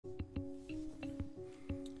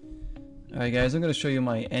Alright guys, I'm going to show you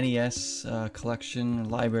my NES collection,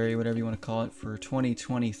 library, whatever you want to call it, for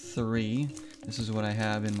 2023. This is what I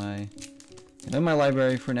have in my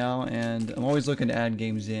library for now, and I'm always looking to add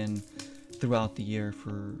games in throughout the year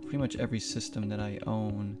for pretty much every system that I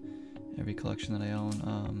own, every collection that I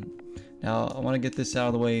own. Now, I want to get this out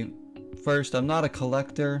of the way first. I'm not a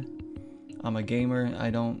collector. I'm a gamer.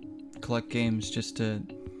 I don't collect games just to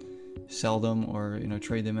sell them or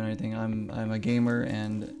trade them or anything. I'm a gamer,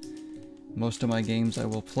 and most of my games I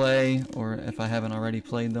will play, or if I haven't already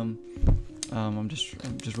played them, I'm just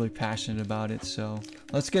really passionate about it. So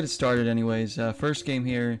let's get it started anyways. First game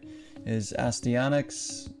here is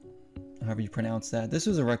Astyanax, however you pronounce that. This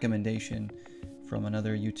was a recommendation from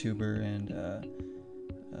another YouTuber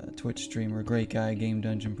and Twitch streamer, great guy, Game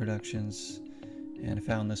Dungeon Productions, and I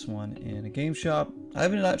found this one in a game shop. I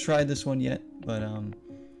have not tried this one yet, but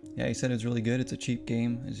yeah, he said it's really good. It's a cheap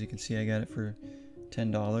game. As you can see, I got it for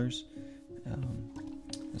 $10.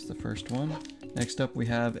 That's the first one. Next up, we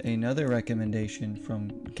have another recommendation from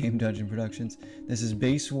Game Dungeon Productions. This is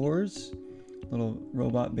Base Wars, little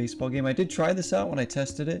robot baseball game. I did try this out when I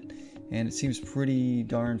tested it, and it seems pretty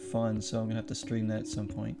darn fun, so I'm gonna have to stream that at some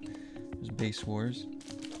point. There's Base Wars.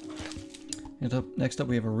 Next up,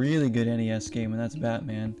 we have a really good NES game, and that's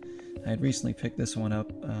Batman. I had recently picked this one up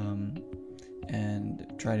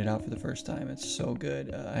and tried it out for the first time. It's so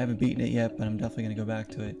good. I haven't beaten it yet, but I'm definitely gonna go back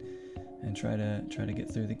to it and try to get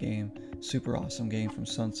through the game. Super awesome game from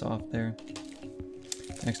Sunsoft there.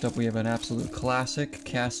 Next up, we have an absolute classic,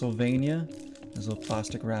 Castlevania. There's a little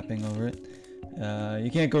plastic wrapping over it.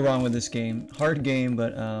 You can't go wrong with this game. Hard game,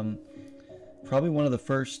 but probably one of the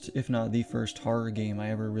first, if not the first, horror game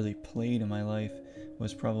I ever really played in my life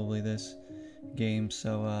was probably this game.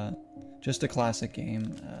 So just a classic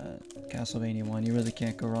game. Castlevania 1, you really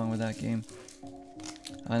can't go wrong with that game.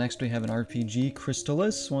 Next we have an RPG,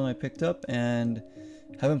 Crystalis, one I picked up, and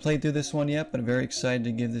haven't played through this one yet, but I'm very excited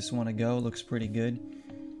to give this one a go. It looks pretty good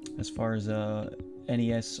as far as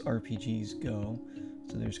NES RPGs go.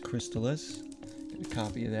 So there's Crystalis. Get a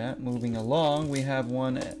copy of that. Moving along, we have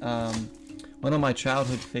one of my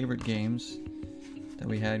childhood favorite games that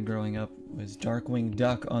we had growing up was Darkwing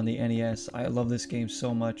Duck on the NES. I love this game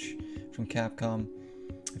so much, from Capcom.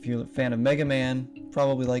 If you're a fan of Mega Man,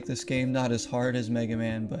 probably like this game. Not as hard as Mega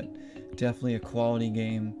Man, but definitely a quality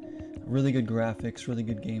game. Really good graphics, really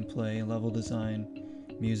good gameplay, level design,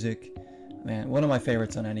 music. Man, one of my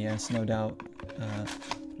favorites on NES, no doubt.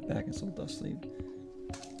 Put it back in its little dust sleeve.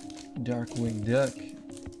 Darkwing Duck.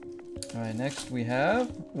 Alright, next we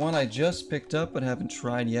have one I just picked up but haven't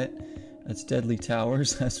tried yet. That's Deadly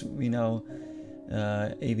Towers. As we know,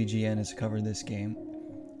 AVGN has covered this game,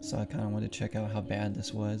 so I kind of wanted to check out how bad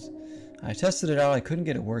this was. I tested it out. I couldn't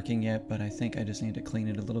get it working yet, but I think I just need to clean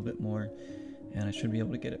it a little bit more, and I should be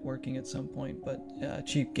able to get it working at some point. But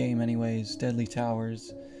cheap game anyways. Deadly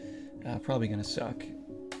Towers. Probably gonna suck.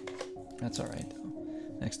 That's alright though.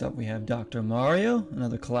 Next up we have Dr. Mario,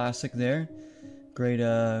 another classic there. Great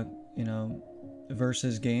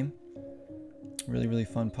versus game. Really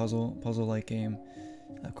fun puzzle-like game.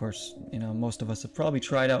 Of course, most of us have probably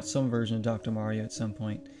tried out some version of Dr. Mario at some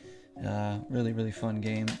point. Really fun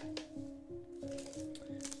game.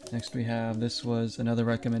 Next we have, this was another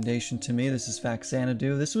recommendation to me. This is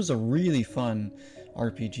Faxanadu. This was a really fun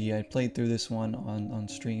RPG. I played through this one on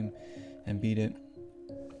stream and beat it.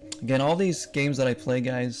 Again, all these games that I play,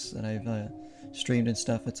 guys, that I've streamed and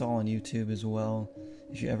stuff, it's all on YouTube as well,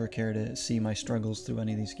 if you ever care to see my struggles through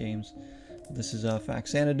any of these games. This is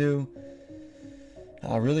Faxanadu.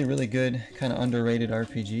 Really good, kind of underrated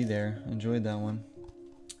RPG there. Enjoyed that one.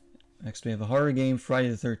 Next we have a horror game, Friday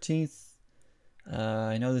the 13th.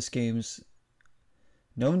 I know this game's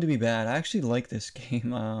known to be bad. I actually like this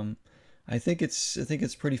game. I think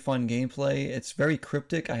it's pretty fun gameplay. It's very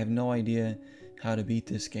cryptic. I have no idea how to beat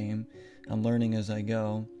this game. I'm learning as I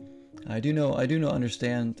go. I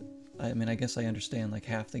understand. I mean, I guess I understand like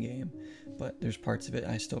half the game, but there's parts of it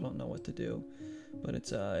I still don't know what to do. But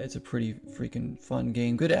it's a pretty freaking fun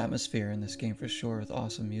game. Good atmosphere in this game for sure, with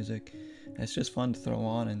awesome music. It's just fun to throw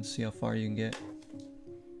on and see how far you can get.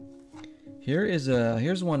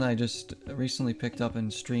 Here's one I just recently picked up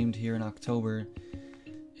and streamed here in October,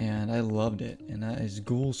 and I loved it. And that is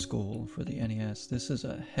Ghoul School for the NES. This is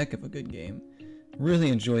a heck of a good game. Really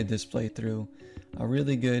enjoyed this playthrough. A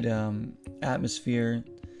really good atmosphere,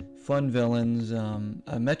 fun villains,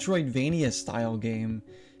 a Metroidvania style game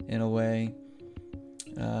in a way,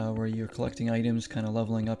 where you're collecting items, kind of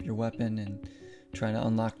leveling up your weapon and trying to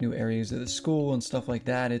unlock new areas of the school and stuff like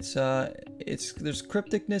that. There's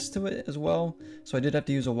crypticness to it as well, so I did have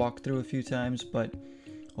to use a walkthrough a few times, but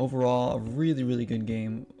overall, a really good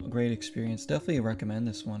game, a great experience. Definitely recommend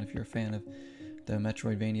this one if you're a fan of the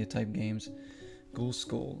Metroidvania type games. Ghoul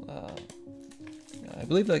School. I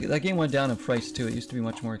believe that game went down in price too. It used to be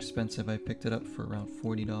much more expensive. I picked it up for around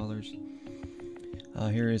 $40.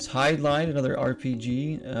 Here is Hideline, another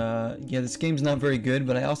RPG. Yeah, this game's not very good,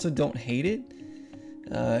 but I also don't hate it.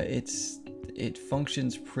 It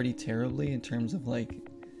functions pretty terribly in terms of like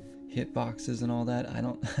hitboxes and all that. I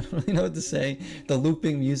don't really know what to say. The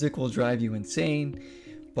looping music will drive you insane.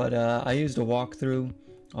 But I used a walkthrough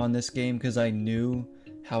on this game because I knew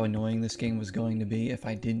how annoying this game was going to be if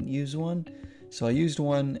I didn't use one. So I used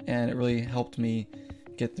one, and it really helped me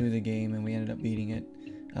get through the game, and we ended up beating it.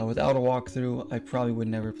 Without a walkthrough, I probably would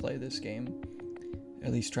never play this game.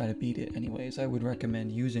 At least try to beat it anyways. I would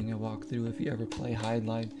recommend using a walkthrough if you ever play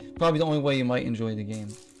Hideline. Probably the only way you might enjoy the game.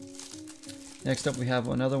 Next up, we have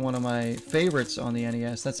another one of my favorites on the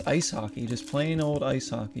NES. That's ice hockey, just plain old ice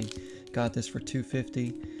hockey. Got this for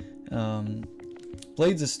 $2.50.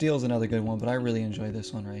 Blades of Steel is another good one, but I really enjoy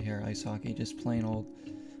this one right here. Ice hockey, just plain old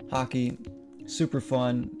hockey. Super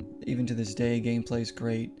fun, even to this day. Gameplay's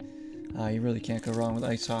great. You really can't go wrong with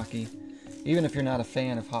ice hockey. Even if you're not a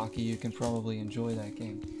fan of hockey, you can probably enjoy that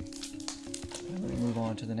game. Let me move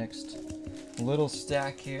on to the next little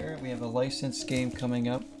stack here. We have a licensed game coming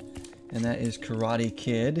up, and that is Karate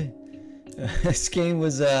Kid. This game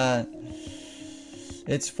was,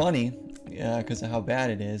 it's funny because of how bad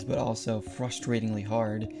it is, but also frustratingly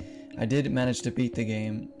hard. I did manage to beat the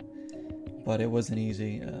game, but it wasn't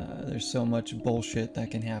easy. There's so much bullshit that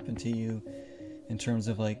can happen to you in terms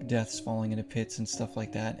of like deaths falling into pits and stuff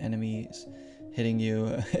like that, enemies hitting you.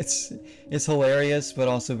 It's hilarious, but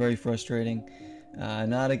also very frustrating.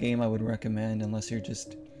 Not a game I would recommend unless you're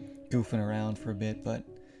just goofing around for a bit, but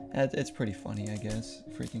it's pretty funny, I guess.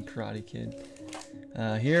 Freaking Karate Kid.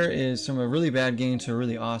 Here is from a really bad game to a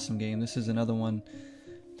really awesome game. This is another one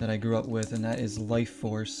that I grew up with, and that is Life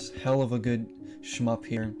Force. Hell of a good shmup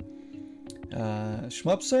here.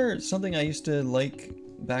 Shmups are something I used to like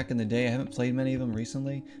back in the day. I haven't played many of them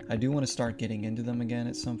recently. I do want to start getting into them again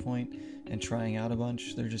at some point and trying out a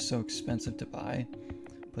bunch. They're just so expensive to buy.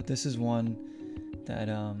 But this is one that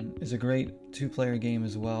is a great two-player game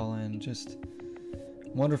as well, and just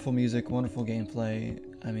wonderful music, wonderful gameplay.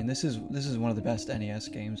 I mean, this is one of the best NES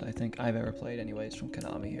games I think I've ever played anyways from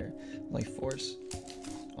Konami here. Life Force.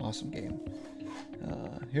 Awesome game.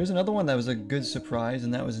 Here's another one that was a good surprise,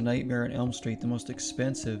 and that was Nightmare on Elm Street, the most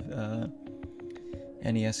expensive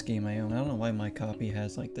NES game I own. I don't know why my copy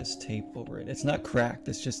has like this tape over it. It's not cracked,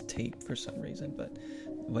 it's just tape for some reason, but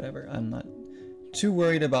whatever. I'm not too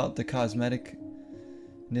worried about the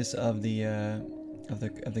cosmeticness of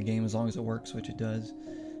the game as long as it works, which it does.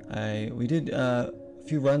 We did a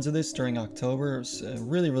few runs of this during October. It was a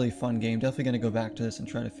really fun game. Definitely going to go back to this and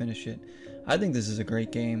try to finish it. I think this is a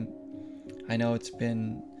great game. I know it's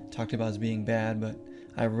been talked about as being bad, but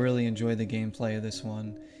I really enjoy the gameplay of this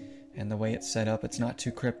one and the way it's set up. It's not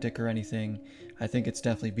too cryptic or anything. I think it's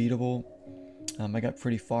definitely beatable. I got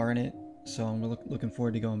pretty far in it, so I'm looking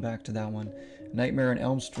forward to going back to that one. Nightmare on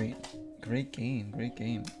Elm Street. Great game, great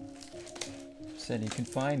game. Said you can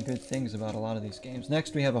find good things about a lot of these games.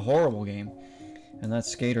 Next we have a horrible game, and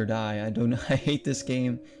that's Skate or Die. I hate this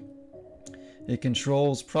game. It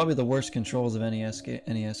controls probably the worst controls of NES game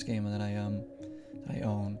that I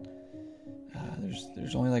own.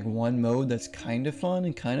 There's only like one mode that's kind of fun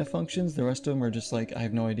and kind of functions. The rest of them are just like, I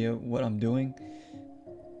have no idea what I'm doing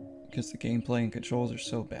because the gameplay and controls are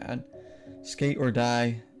so bad. Skate or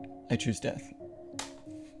Die. I choose death.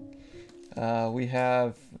 We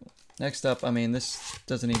have next up, I mean, this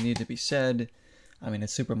doesn't even need to be said. I mean,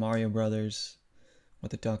 it's Super Mario Brothers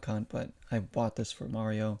with the Duck Hunt, but I bought this for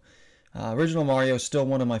Mario. Original Mario is still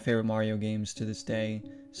one of my favorite Mario games to this day.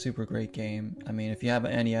 Super great game. I mean, if you have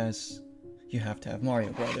an NES, you have to have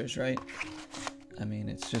Mario Brothers, right? I mean,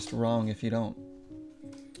 it's just wrong if you don't.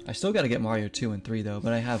 I still got to get Mario 2 and 3 though,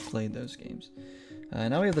 but I have played those games.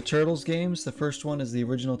 Now we have the Turtles games. The first one is the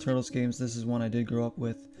original Turtles games. This is one I did grow up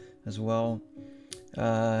with as well.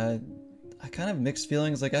 I kind of mixed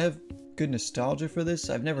feelings. Like, I have good nostalgia for this.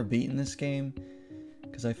 I've never beaten this game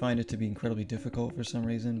because I find it to be incredibly difficult for some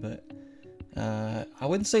reason, but I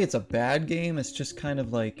wouldn't say it's a bad game. It's just kind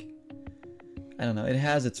of like, I don't know, it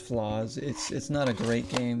has its flaws. It's not a great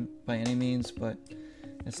game by any means, but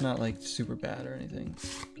it's not like super bad or anything.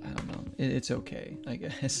 I don't know, it's okay, I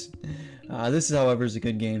guess. This, however, is a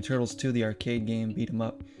good game. Turtles 2, the arcade game, beat 'em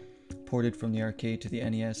up, ported from the arcade to the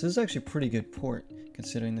NES. This is actually a pretty good port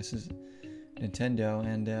considering this is Nintendo,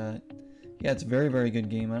 and yeah, it's a very good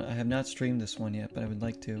game. I have not streamed this one yet, but I would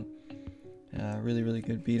like to. Really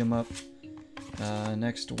good beat 'em up.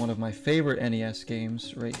 Next, one of my favorite NES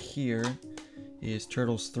games right here is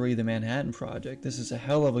Turtles 3: The Manhattan Project. This is a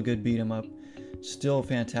hell of a good beat 'em up. Still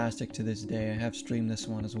fantastic to this day. I have streamed this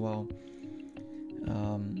one as well.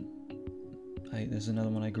 This is another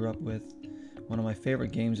one I grew up with. One of my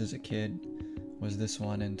favorite games as a kid was this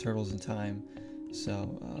one and Turtles in Time.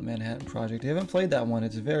 So, Manhattan Project. I haven't played that one.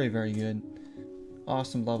 It's very, very good.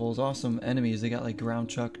 Awesome levels, awesome enemies. They got like Ground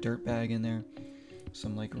Chuck, Dirtbag in there.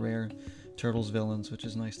 Some like rare Turtles villains, which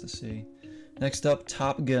is nice to see. Next up,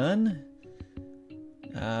 Top Gun.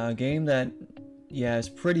 Game that, yeah, is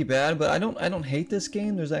pretty bad, but I don't hate this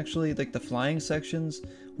game. There's actually like the flying sections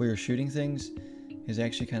where you're shooting things is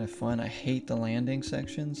actually kind of fun. I hate the landing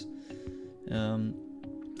sections.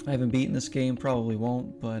 I haven't beaten this game, probably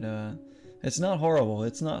won't, but it's not horrible.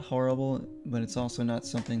 It's not horrible, but it's also not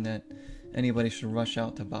something that anybody should rush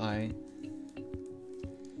out to buy.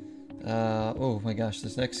 Oh my gosh,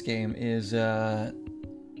 this next game is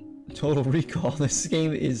Total Recall. This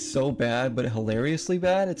game is so bad, but hilariously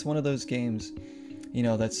bad. It's one of those games, you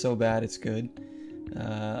know, that's so bad it's good.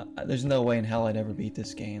 There's no way in hell I'd ever beat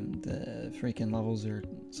this game. The freaking levels are,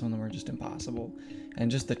 some of them are just impossible. And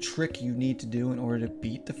just the trick you need to do in order to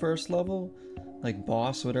beat the first level, like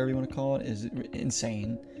boss, whatever you want to call it, is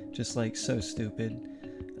insane. Just like so stupid.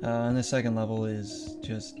 And the second level is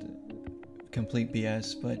just complete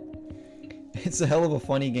BS, but it's a hell of a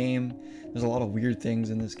funny game. There's a lot of weird things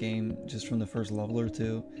in this game just from the first level or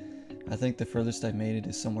two. I think the furthest I've made it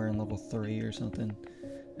is somewhere in level 3 or something.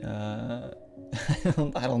 I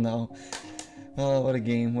don't know. Oh, what a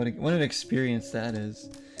game. What an experience that is.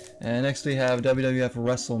 And next we have WWF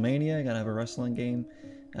WrestleMania. Gotta have a wrestling game.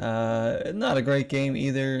 Not a great game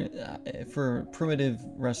either. For a primitive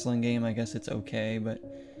wrestling game, I guess it's okay, but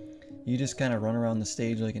you just kind of run around the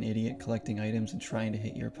stage like an idiot collecting items and trying to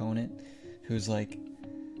hit your opponent, who's like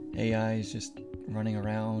AI is just running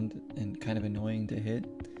around and kind of annoying to hit.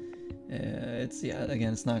 Yeah,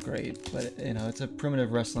 again, it's not great, but you know, it's a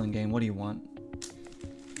primitive wrestling game. What do you want?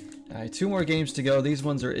 Alright, 2 more games to go. These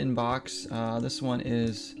ones are in box. This one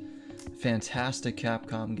is a fantastic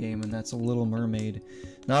Capcom game, and that's a Little Mermaid.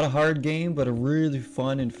 Not a hard game, but a really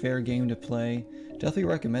fun and fair game to play. Definitely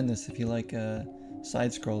recommend this if you like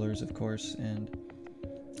side scrollers, of course, and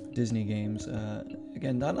Disney games.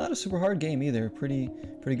 Again, not a super hard game either. Pretty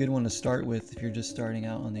good one to start with if you're just starting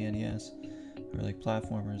out on the NES or like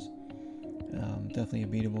platformers. Definitely a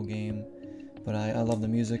beatable game, but I love the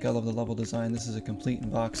music. I love the level design. This is a complete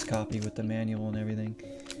in-box copy with the manual and everything,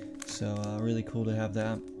 so really cool to have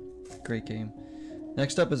that. Great game.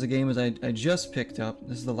 Next up is a game I just picked up.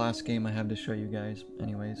 This is the last game I have to show you guys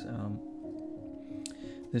anyways.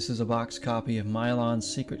 This is a box copy of Milon's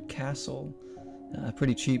Secret Castle. A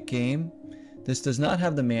pretty cheap game. This does not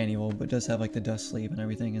have the manual, but does have like the dust sleeve and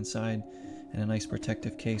everything inside, and a nice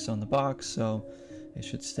protective case on the box, so it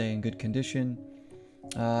should stay in good condition.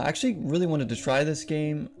 I actually really wanted to try this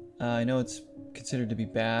game. I know it's considered to be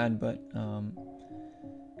bad, but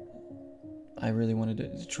I really wanted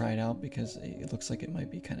to try it out because it looks like it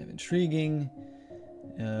might be kind of intriguing.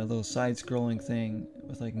 A little side-scrolling thing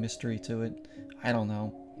with like mystery to it. I don't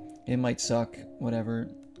know. It might suck, whatever.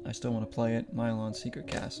 I still want to play it. Milon's Secret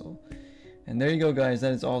Castle. And there you go, guys.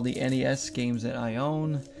 That is all the NES games that I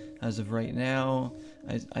own as of right now.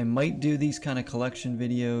 I might do these kind of collection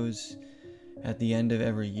videos at the end of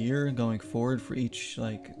every year going forward for each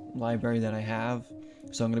like library that I have.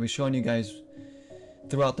 So I'm going to be showing you guys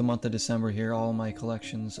throughout the month of December here all my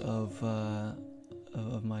collections of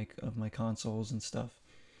my consoles and stuff,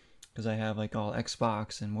 because I have like all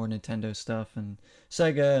Xbox and more Nintendo stuff and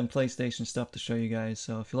Sega and PlayStation stuff to show you guys.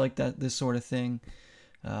 So if you like this sort of thing,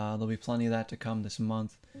 there'll be plenty of that to come this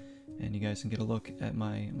month, and you guys can get a look at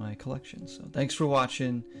my collection. So thanks for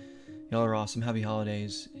watching. Y'all are awesome. Happy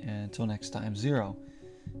holidays, and until next time, 0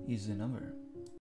 is the number.